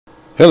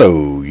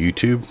Hello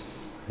YouTube.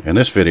 In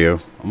this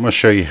video I'm going to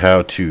show you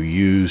how to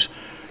use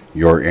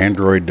your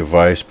Android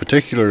device,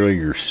 particularly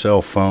your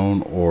cell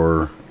phone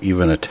or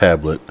even a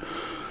tablet,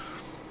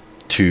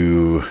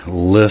 to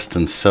list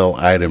and sell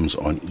items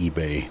on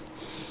eBay.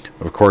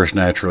 Of course,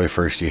 naturally,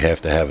 first you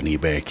have to have an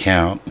eBay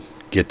account,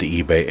 get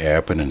the eBay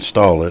app and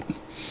install it,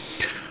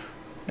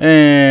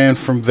 and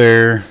from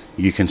there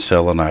you can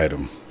sell an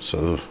item.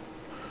 So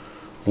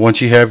once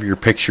you have your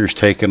pictures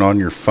taken on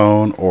your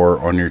phone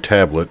or on your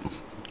tablet,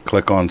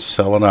 click on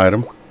sell an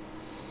item,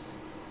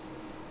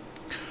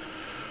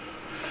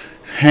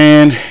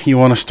 and you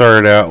want to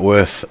start out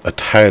with a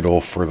title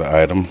for the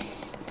item.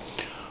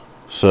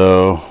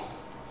 So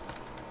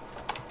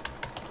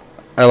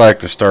I like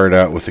to start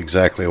out with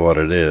exactly what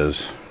it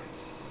is.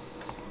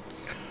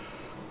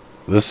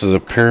 This is a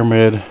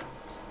pyramid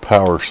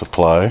power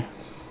supply.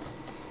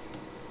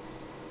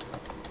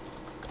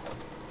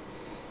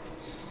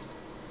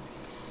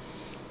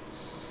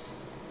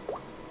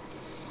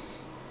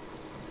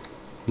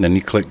 Then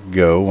you click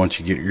go once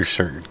you get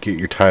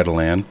your title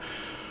in,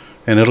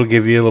 and it'll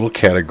give you a little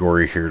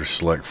category here to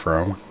select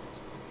from.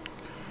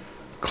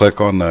 Click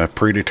on the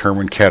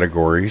predetermined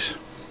categories,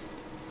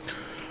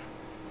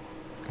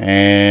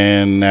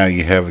 and now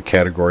you have a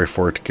category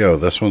for it to go.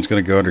 This one's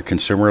going to go under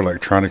consumer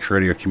electronics,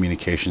 radio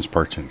communications,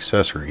 parts and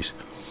accessories.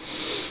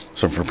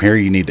 So from here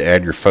you need to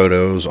add your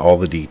photos, all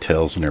the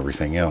details and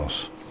everything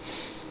else.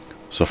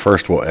 So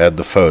first we'll add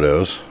the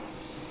photos.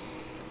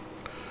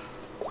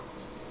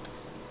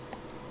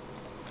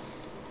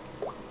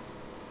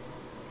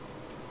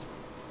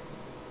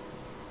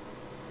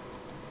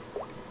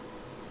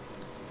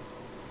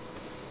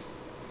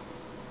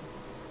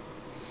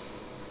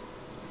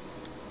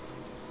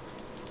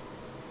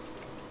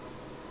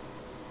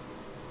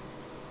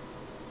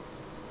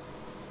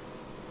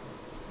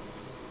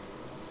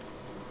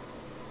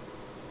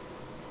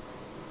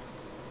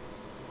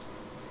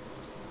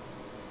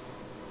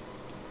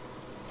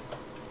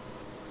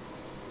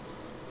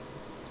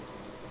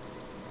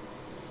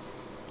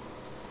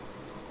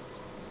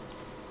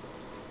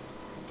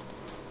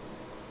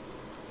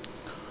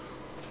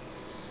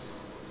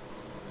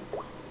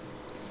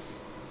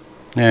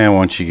 And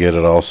once you get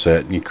it all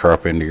set and you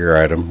crop into your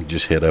item, you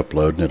just hit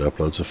upload and it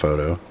uploads a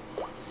photo.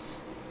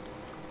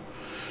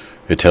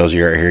 It tells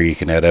you right here you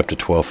can add up to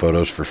 12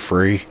 photos for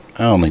free.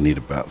 I only need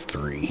about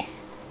 3.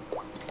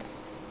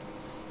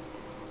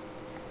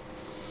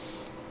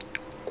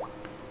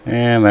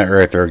 And that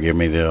right there will give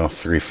me the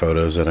 3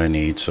 photos that I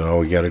need. So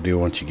all you got to do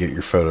once you get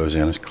your photos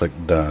in is click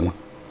done.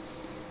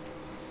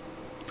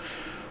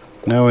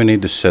 Now we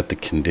need to set the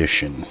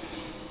condition.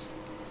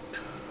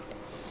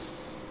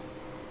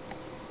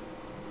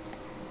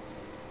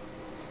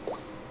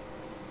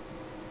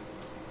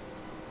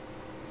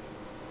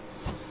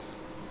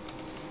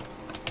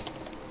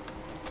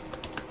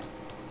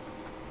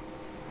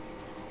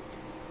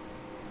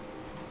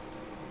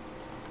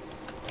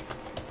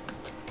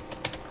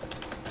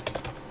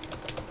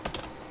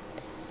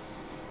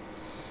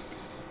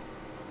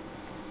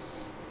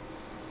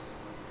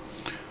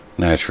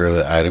 Naturally,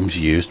 the item's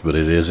used, but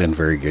it is in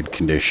very good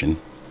condition.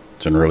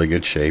 It's in really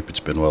good shape. It's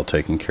been well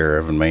taken care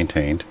of and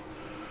maintained.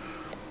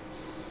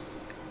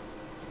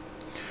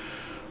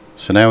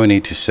 So now we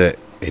need to set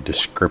a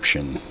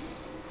description.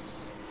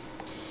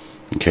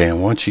 Okay,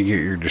 and once you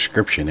get your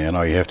description in,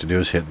 all you have to do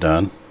is hit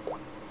done.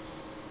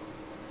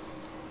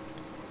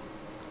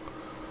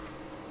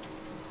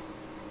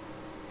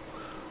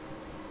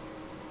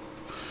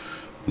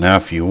 Now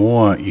if you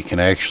want, you can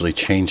actually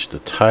change the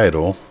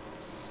title.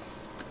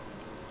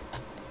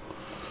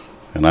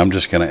 And I'm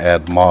just going to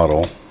add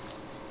model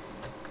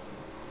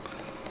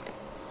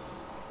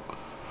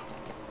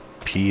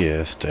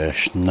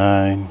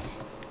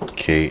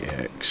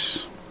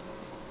PS-9KX.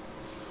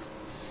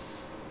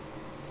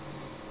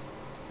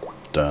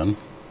 Done.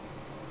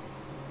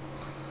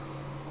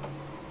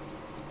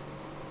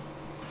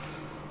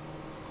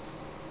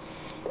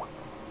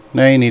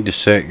 Now you need to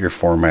set your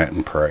format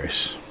and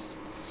price.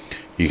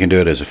 You can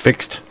do it as a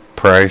fixed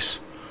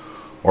price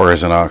or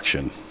as an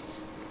auction.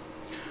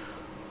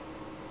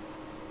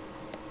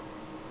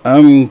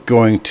 I'm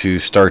going to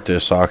start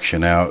this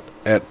auction out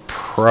at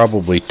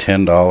probably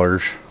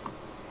 $10.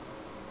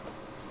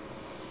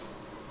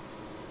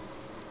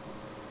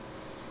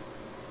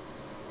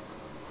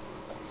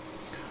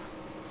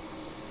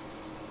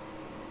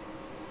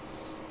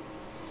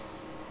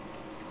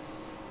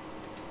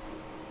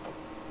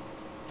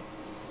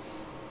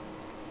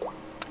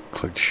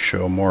 Click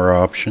show more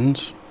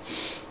options.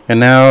 And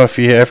now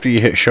after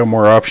you hit show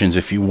more options,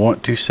 if you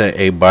want to set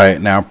a buy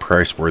it now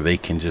price where they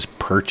can just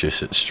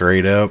purchase it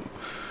straight up,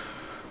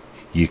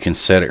 you can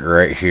set it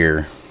right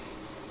here.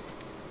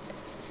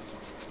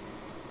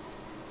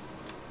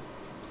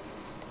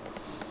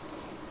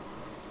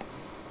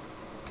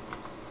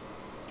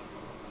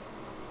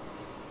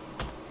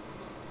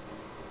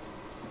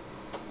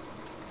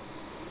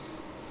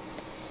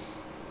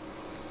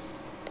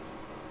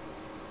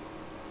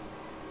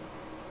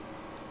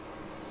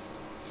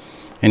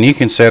 And you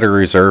can set a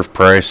reserve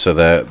price so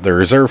that the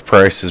reserve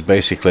price is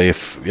basically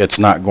if it's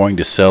not going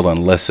to sell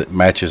unless it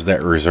matches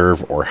that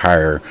reserve or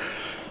higher.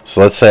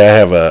 So let's say I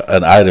have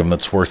an item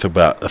that's worth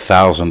about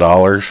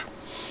 $1,000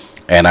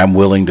 and I'm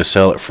willing to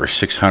sell it for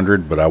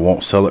 $600, but I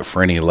won't sell it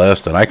for any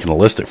less, then I can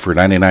list it for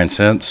 99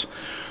 cents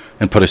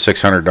and put a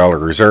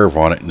 $600 reserve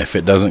on it, and if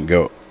it doesn't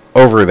go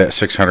over that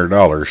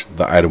 $600,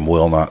 the item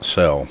will not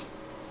sell.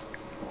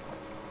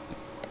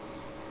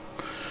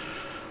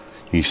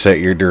 You set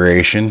your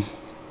duration.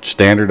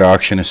 Standard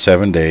auction is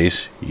 7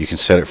 days. You can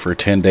set it for a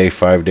 10-day,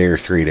 5-day, or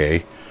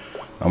 3-day.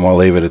 I'm going to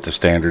leave it at the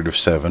standard of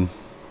 7.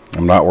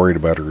 I'm not worried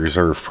about a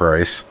reserve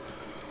price.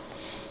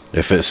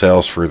 If it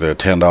sells for the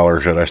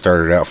 $10 that I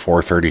started out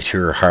for,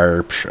 32 or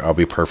higher, I'll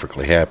be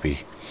perfectly happy.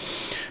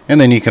 And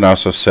then you can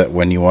also set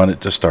when you want it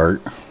to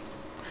start.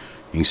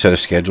 You can set a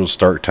scheduled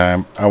start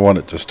time. I want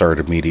it to start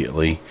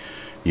immediately.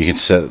 You can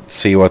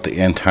see what the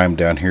end time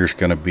down here is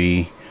going to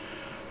be.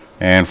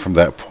 And from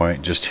that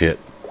point, just hit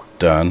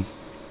done.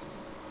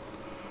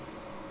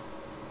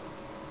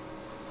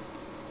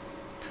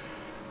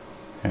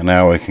 And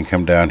now we can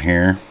come down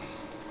here.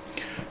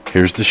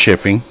 Here's the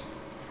shipping.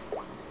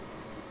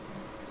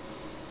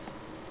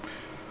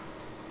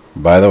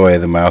 By the way,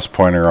 the mouse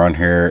pointer on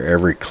here,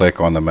 every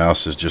click on the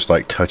mouse is just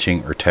like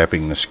touching or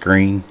tapping the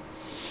screen.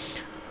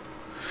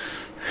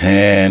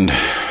 And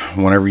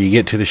whenever you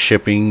get to the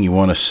shipping, you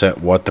want to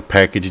set what the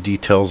package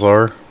details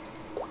are.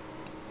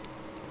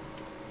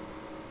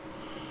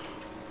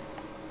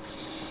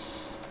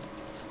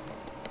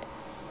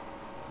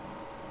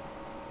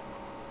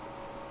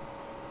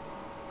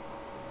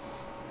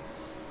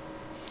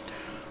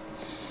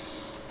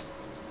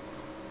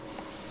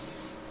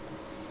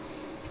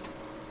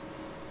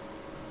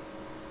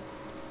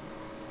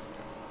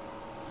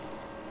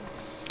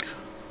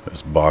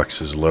 This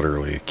box is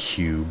literally a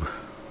cube.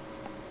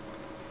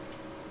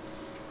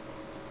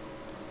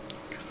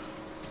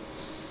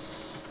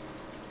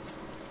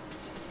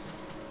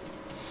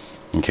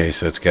 Okay,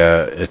 so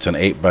it's an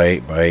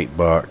 8x8x8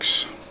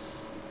 box,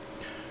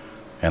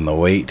 and the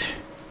weight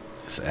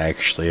is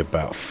actually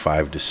about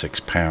 5 to 6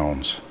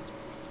 pounds.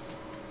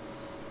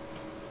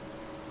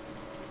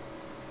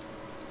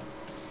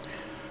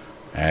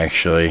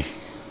 Actually,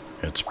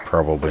 it's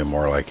probably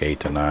more like 8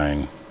 to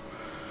 9.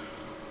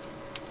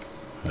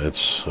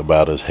 It's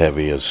about as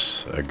heavy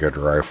as a good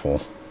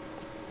rifle.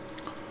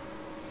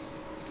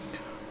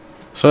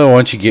 So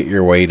once you get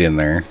your weight in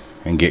there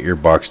and get your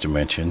box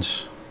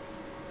dimensions,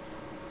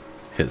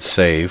 hit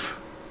save.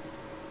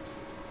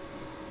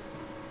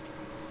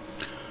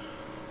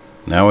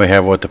 Now we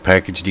have what the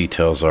package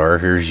details are.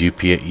 Here's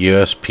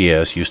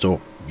USPS,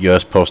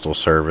 US Postal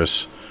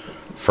Service,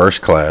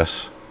 first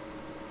class.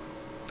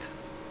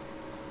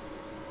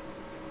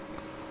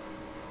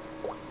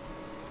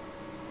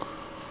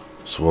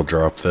 So we'll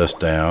drop this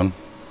down.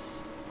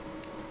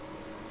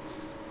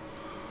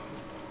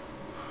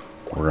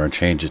 We're going to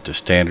change it to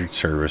standard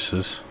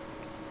services.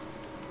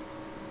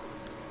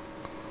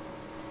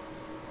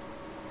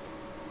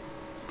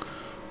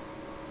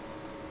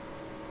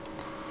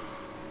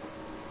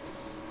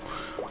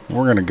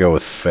 We're going to go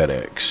with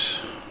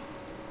FedEx.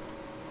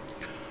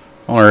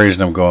 The only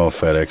reason I'm going with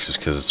FedEx is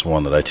because it's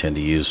one that I tend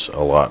to use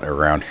a lot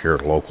around here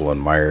local in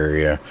my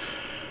area.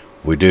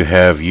 We do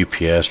have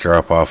UPS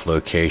drop-off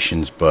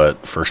locations,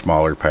 but for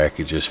smaller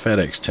packages,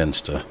 FedEx tends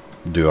to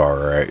do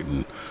alright,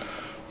 and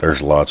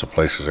there's lots of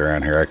places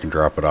around here I can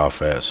drop it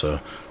off at, so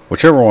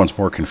whichever one's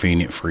more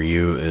convenient for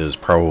you is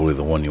probably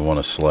the one you want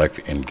to select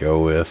and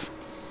go with.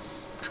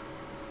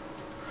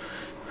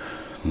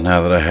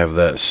 Now that I have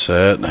that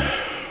set,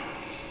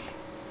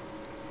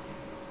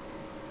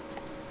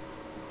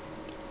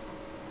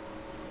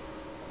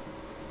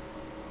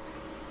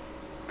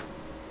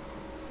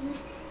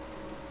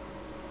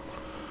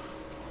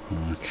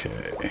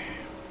 okay.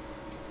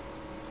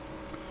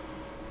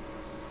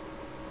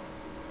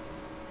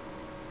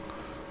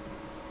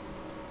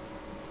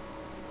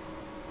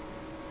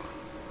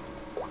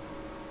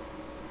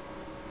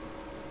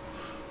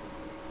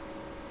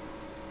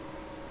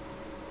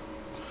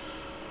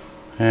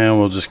 And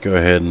we'll just go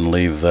ahead and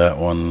leave that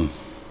one.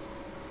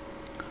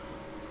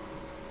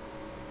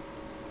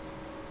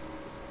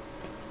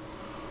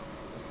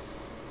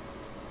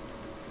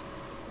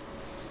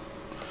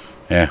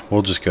 Yeah,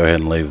 we'll just go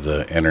ahead and leave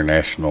the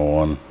international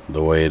one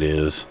the way it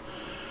is.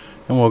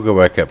 And we'll go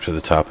back up to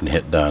the top and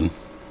hit done.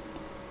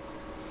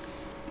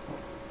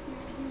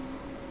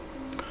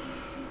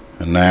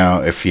 And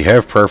now if you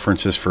have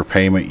preferences for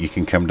payment, you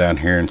can come down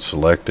here and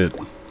select it.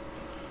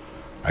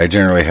 I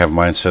generally have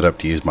mine set up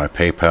to use my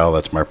PayPal.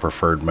 That's my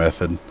preferred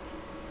method.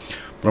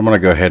 But I'm going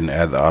to go ahead and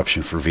add the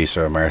option for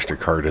Visa or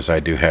MasterCard, as I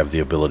do have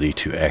the ability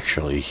to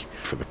actually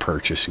for the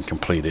purchase and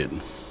complete it.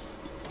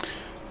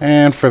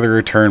 And for the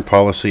return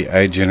policy,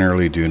 I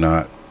generally do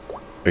not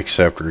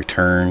accept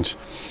returns.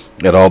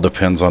 It all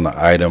depends on the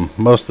item.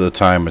 Most of the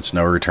time it's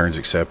no returns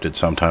accepted.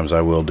 Sometimes I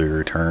will do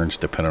returns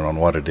depending on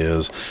what it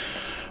is.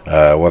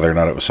 Whether or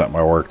not it was something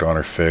I worked on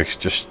or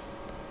fixed. Just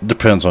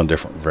depends on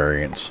different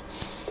variants.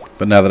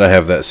 But now that I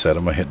have that set,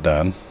 I'm going to hit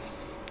done.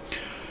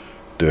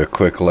 Do a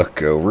quick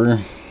look over.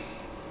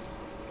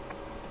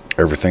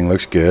 Everything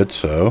looks good,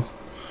 so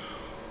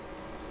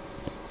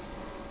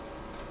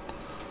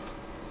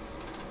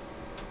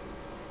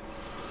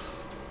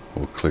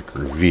we'll click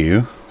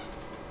review.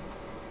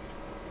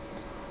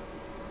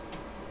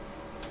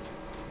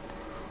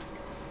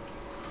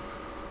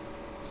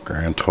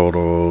 Grand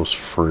totals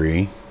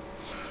free.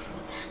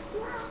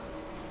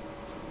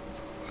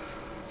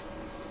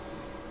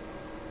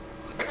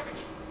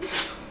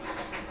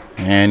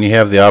 And you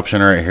have the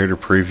option right here to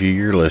preview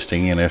your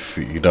listing, and if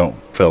you don't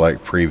feel like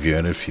previewing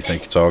it, if you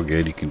think it's all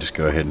good, you can just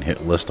go ahead and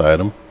hit list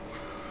item.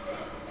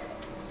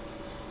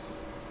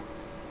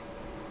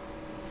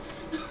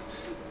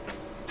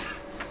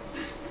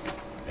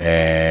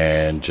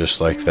 And just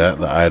like that,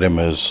 the item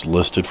is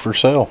listed for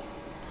sale.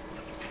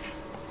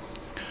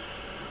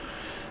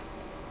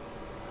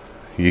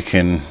 You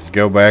can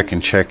go back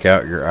and check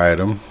out your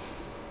item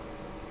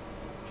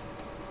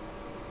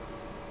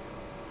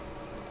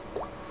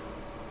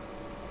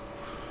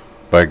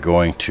by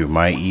going to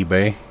My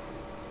eBay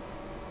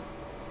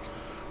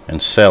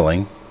and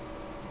selling,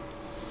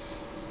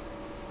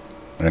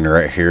 and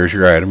right here is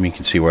your item. You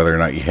can see whether or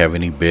not you have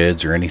any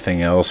bids or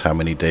anything else, how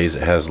many days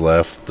it has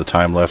left, the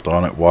time left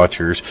on it,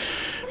 watchers,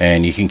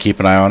 and you can keep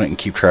an eye on it and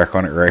keep track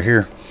on it right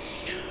here.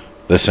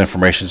 This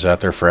information is out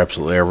there for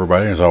absolutely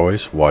everybody. As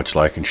always, watch,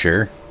 like, and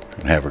share,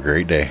 and have a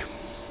great day.